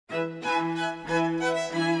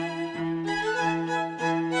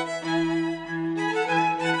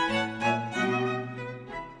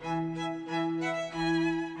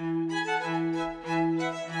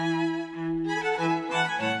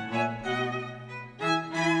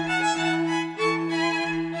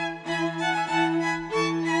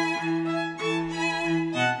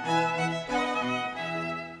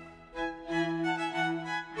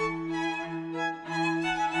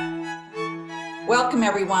Welcome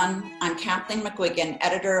everyone. I'm Kathleen McGuigan,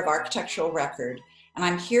 editor of Architectural Record, and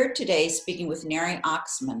I'm here today speaking with Neri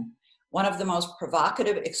Oxman, one of the most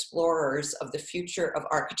provocative explorers of the future of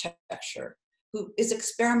architecture, who is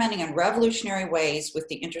experimenting in revolutionary ways with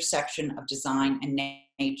the intersection of design and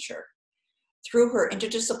nature. Through her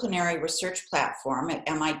interdisciplinary research platform at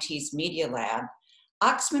MIT's Media Lab,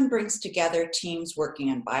 Oxman brings together teams working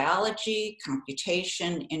in biology,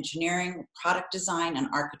 computation, engineering, product design, and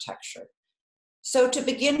architecture. So to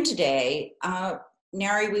begin today,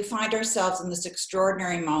 Neri, we find ourselves in this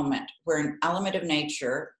extraordinary moment where an element of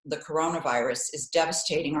nature, the coronavirus, is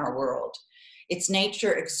devastating our world. It's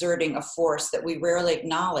nature exerting a force that we rarely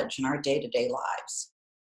acknowledge in our day-to-day lives.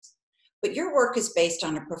 But your work is based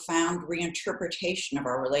on a profound reinterpretation of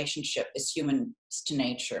our relationship as humans to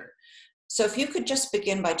nature. So if you could just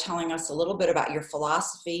begin by telling us a little bit about your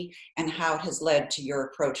philosophy and how it has led to your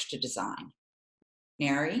approach to design.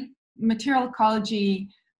 Neri? Material ecology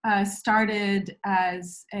started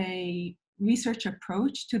as a research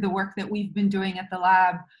approach to the work that we've been doing at the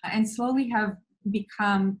lab, and slowly have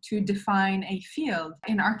become to define a field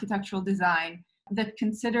in architectural design that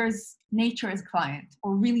considers nature as client,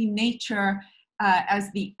 or really nature as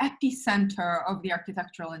the epicenter of the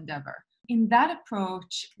architectural endeavor. In that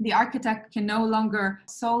approach, the architect can no longer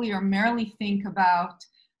solely or merely think about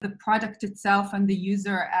the product itself and the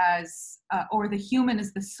user as, or the human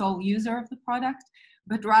as the sole user of the product,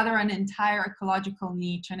 but rather an entire ecological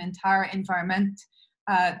niche, an entire environment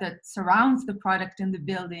that surrounds the product and the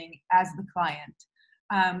building as the client.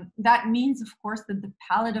 That means, of course, that the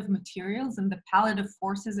palette of materials and the palette of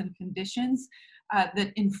forces and conditions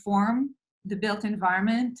that inform the built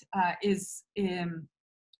environment is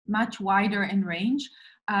much wider in range.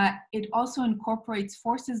 It also incorporates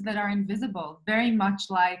forces that are invisible, very much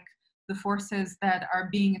like the forces that are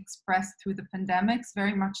being expressed through the pandemics,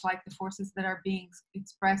 very much like the forces that are being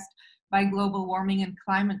expressed by global warming and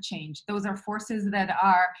climate change. Those are forces that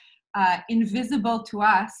are invisible to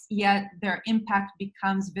us, yet their impact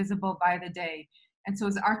becomes visible by the day. And so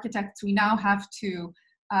as architects, we now have to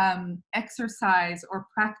exercise or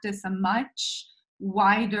practice a much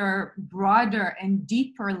wider, broader, and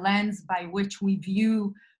deeper lens by which we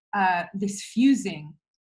view this fusing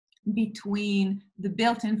between the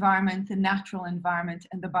built environment, the natural environment,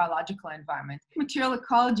 and the biological environment. Material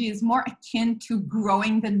ecology is more akin to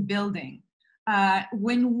growing than building.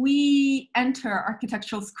 When we enter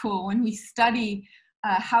architectural school, when we study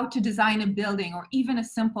how to design a building or even a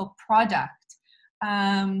simple product,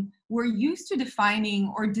 we're used to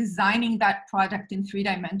defining or designing that product in 3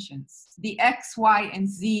 dimensions, the X, Y, and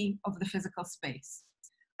Z of the physical space.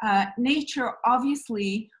 Nature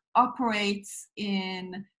obviously operates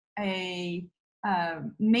in a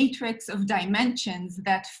matrix of dimensions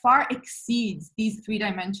that far exceeds these 3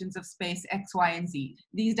 dimensions of space, X, Y, and Z.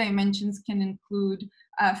 These dimensions can include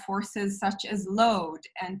forces such as load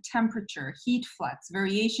and temperature, heat flux,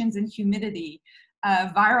 variations in humidity,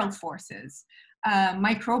 viral forces,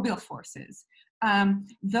 microbial forces.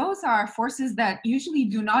 Those are forces that usually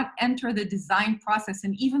do not enter the design process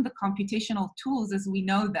and even the computational tools as we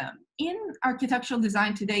know them. In architectural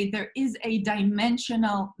design today, there is a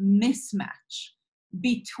dimensional mismatch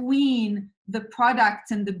between the products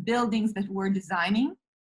and the buildings that we're designing,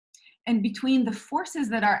 and between the forces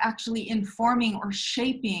that are actually informing or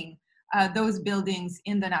shaping those buildings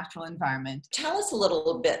in the natural environment. Tell us a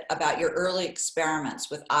little bit about your early experiments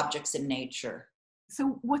with objects in nature.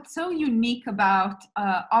 So what's so unique about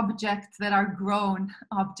objects that are grown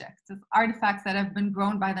objects, artifacts that have been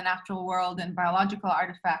grown by the natural world and biological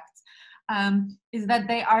artifacts, is that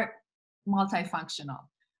they are multifunctional.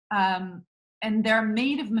 And they're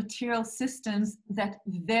made of material systems that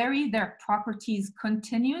vary their properties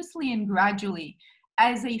continuously and gradually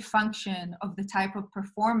as a function of the type of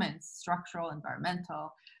performance, structural,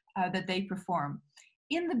 environmental, that they perform.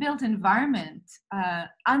 In the built environment,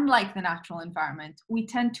 unlike the natural environment, we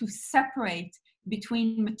tend to separate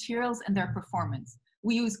between materials and their performance.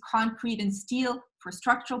 We use concrete and steel for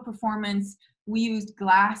structural performance. We use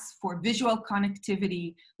glass for visual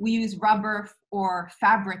connectivity. We use rubber or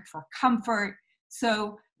fabric for comfort.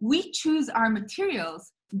 So we choose our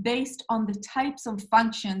materials based on the types of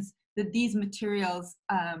functions that these materials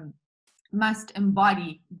must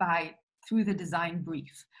embody through the design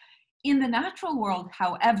brief. In the natural world,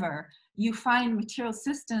 however, you find material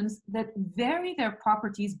systems that vary their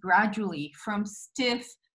properties gradually from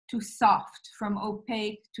stiff to soft, from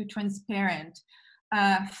opaque to transparent,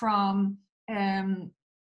 from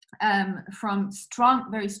strong,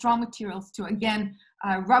 very strong materials to, again,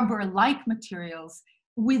 rubber-like materials.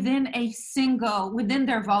 within within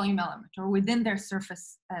their volume element or within their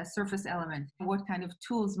surface element. What kind of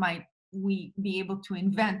tools might we be able to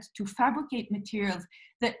invent to fabricate materials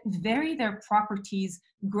that vary their properties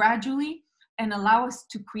gradually and allow us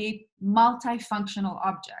to create multifunctional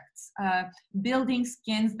objects, building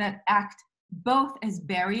skins that act both as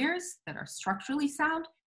barriers that are structurally sound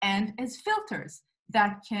and as filters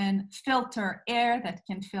that can filter air, that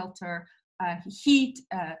can filter heat,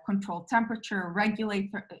 control temperature,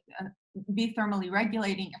 regulate, be thermally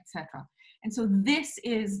regulating, etc. And so this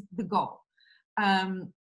is the goal.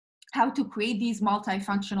 How to create these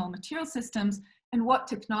multifunctional material systems and what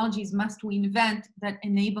technologies must we invent that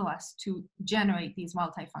enable us to generate these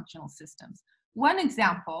multifunctional systems. One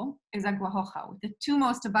example is agua hoja. The two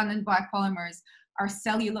most abundant biopolymers are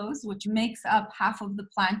cellulose, which makes up half of the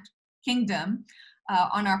plant kingdom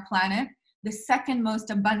on our planet. The second most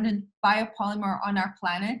abundant biopolymer on our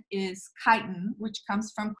planet is chitin, which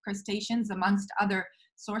comes from crustaceans, amongst other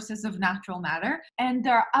sources of natural matter. And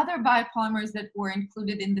there are other biopolymers that were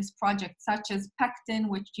included in this project, such as pectin,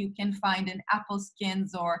 which you can find in apple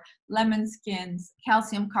skins or lemon skins,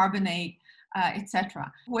 calcium carbonate,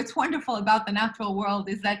 etc. What's wonderful about the natural world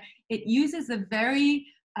is that it uses a very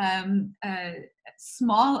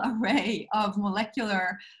small array of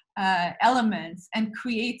molecular elements and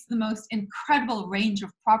creates the most incredible range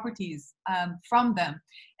of properties from them.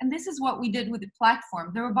 And this is what we did with the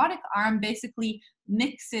platform. The robotic arm basically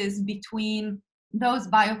mixes between those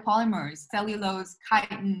biopolymers, cellulose,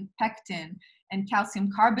 chitin, pectin, and calcium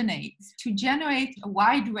carbonate, to generate a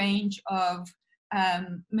wide range of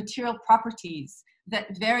material properties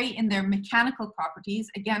that vary in their mechanical properties,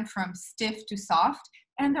 again, from stiff to soft,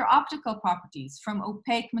 and their optical properties, from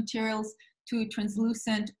opaque materials to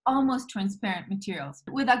translucent, almost transparent materials.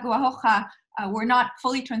 With agua hoja, we're not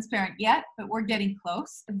fully transparent yet, but we're getting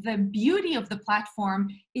close. The beauty of the platform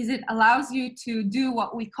is it allows you to do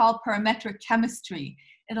what we call parametric chemistry.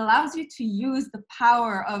 It allows you to use the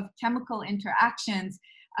power of chemical interactions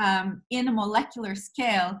in a molecular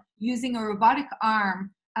scale using a robotic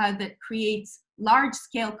arm that creates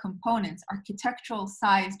large-scale components, architectural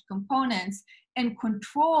sized components, and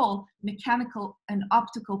control mechanical and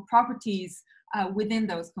optical properties within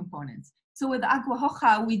those components. So with agua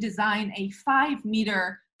hoja, we design a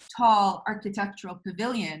 5-meter tall architectural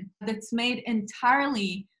pavilion that's made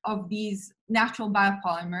entirely of these natural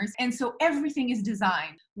biopolymers. And so everything is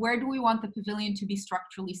designed. Where do we want the pavilion to be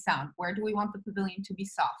structurally sound? Where do we want the pavilion to be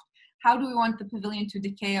soft? How do we want the pavilion to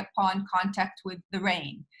decay upon contact with the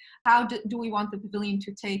rain? How do we want the pavilion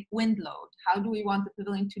to take wind load? How do we want the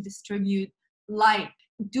pavilion to distribute light?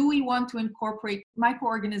 Do we want to incorporate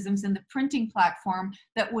microorganisms in the printing platform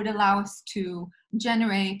that would allow us to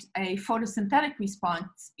generate a photosynthetic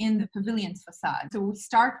response in the pavilion's facade? So we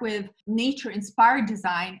start with nature-inspired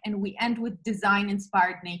design and we end with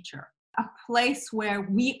design-inspired nature, a place where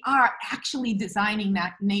we are actually designing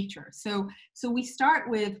that nature. So we start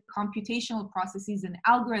with computational processes and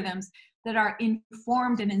algorithms that are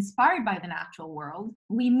informed and inspired by the natural world.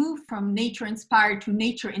 We move from nature-inspired to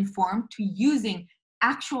nature-informed to using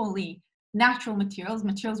actually natural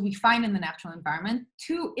materials we find in the natural environment,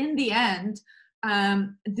 to, in the end,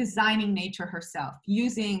 designing nature herself,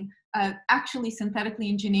 using actually synthetically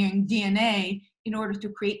engineering DNA in order to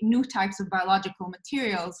create new types of biological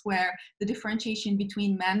materials where the differentiation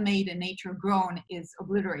between man-made and nature-grown is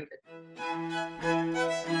obliterated.